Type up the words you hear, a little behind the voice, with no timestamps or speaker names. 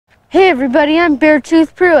Hey everybody, I'm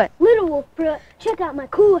Beartooth Pruett. Little Wolf Pruett, check out my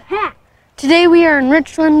cool hat. Today we are in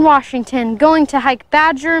Richland, Washington, going to hike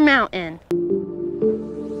Badger Mountain.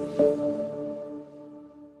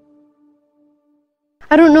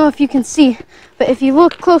 I don't know if you can see, but if you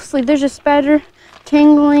look closely, there's a spider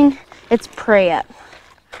tangling its prey up.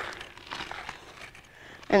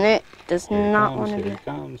 And it does not want to be. Here it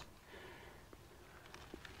comes.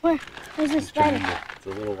 Where's the spider? It's a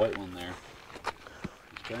little white one there.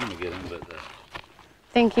 He's trying to get him, but the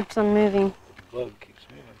Thing keeps on moving. bug keeps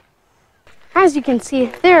moving. As you can see,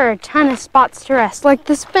 there are a ton of spots to rest, like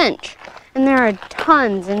this bench. And there are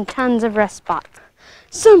tons and tons of rest spots.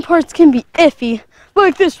 Some parts can be iffy,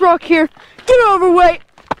 like this rock here. Get overweight!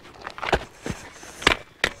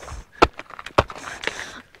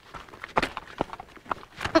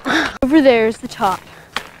 Over there is the top.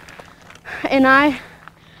 And I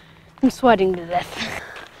am sweating to death.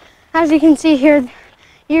 As you can see here,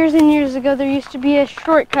 years and years ago, there used to be a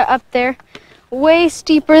shortcut up there, way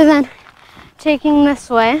steeper than taking this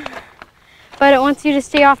way, but it wants you to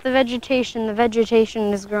stay off the vegetation. The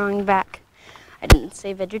vegetation is growing back. I didn't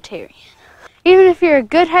say vegetarian. Even if you're a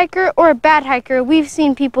good hiker or a bad hiker, we've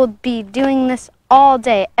seen people be doing this all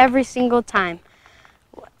day, every single time.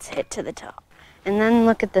 Let's hit to the top. And then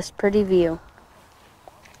look at this pretty view.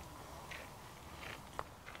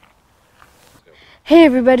 Hey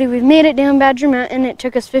everybody, we've made it down Badger Mountain. It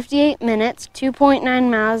took us 58 minutes, 2.9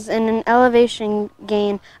 miles, and an elevation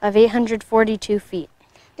gain of 842 feet.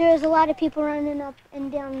 There was a lot of people running up and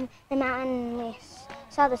down the mountain, and we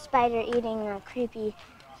saw the spider eating a creepy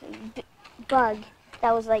bug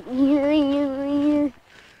that was like,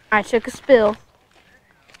 I took a spill.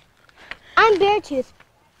 I'm Beartooth.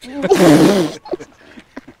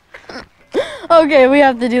 Okay, we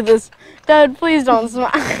have to do this. Dad, please don't smile.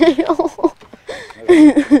 I'm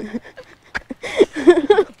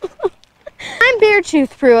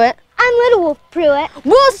Beartooth Pruett. I'm Little Wolf Pruett.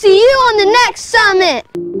 We'll see you on the next summit.